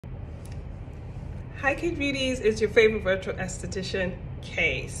Hi Kayge Beauties, it's your favorite virtual esthetician,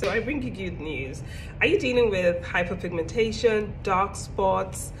 Kay. So I bring you good news. Are you dealing with hyperpigmentation, dark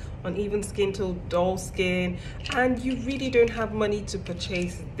spots, uneven skin tone, dull skin, and you really don't have money to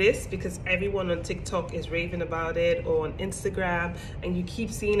purchase this because everyone on TikTok is raving about it, or on Instagram, and you keep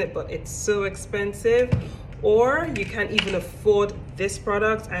seeing it but it's so expensive? Or you can't even afford this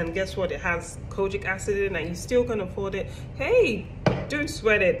product, and guess what, it has kojic acid in it and you still can't afford it? Hey, don't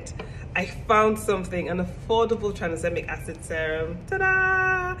sweat it. I found something, an affordable tranexamic acid serum.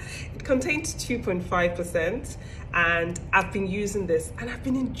 Ta-da! It contains 2.5%, and I've been using this and I've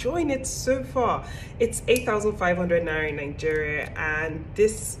been enjoying it so far. It's 8,500 naira in Nigeria, and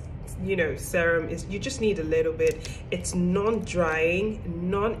this serum is, you just need a little bit. It's non-drying,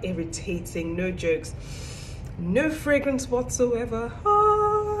 non-irritating, no jokes, no fragrance whatsoever.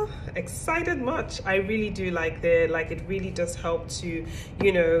 Excited much. I really do like it. Like, it really does help to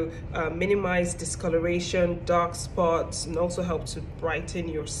minimize discoloration, dark spots, and also help to brighten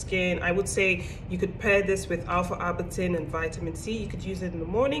your skin. I would say you could pair this with alpha arbutin and vitamin C. You could use it in the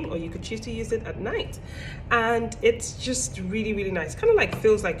morning, or you could choose to use it at night, and it's just really, really nice. Kind of like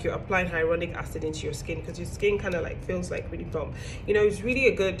feels like you're applying hyaluronic acid into your skin, because your skin kind of like feels like really plump. It's really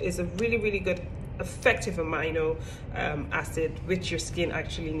it's a really, really good effective amino acid which your skin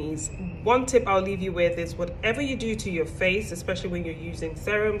actually needs. One tip I'll leave you with is, whatever you do to your face, especially when you're using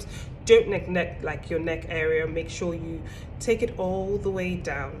serums, don't neglect like your neck area. Make sure you take it all the way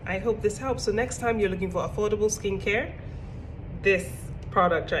down. I hope this helps. So next time you're looking for affordable skincare, this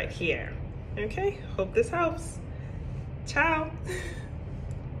product right here. Okay, hope this helps. Ciao.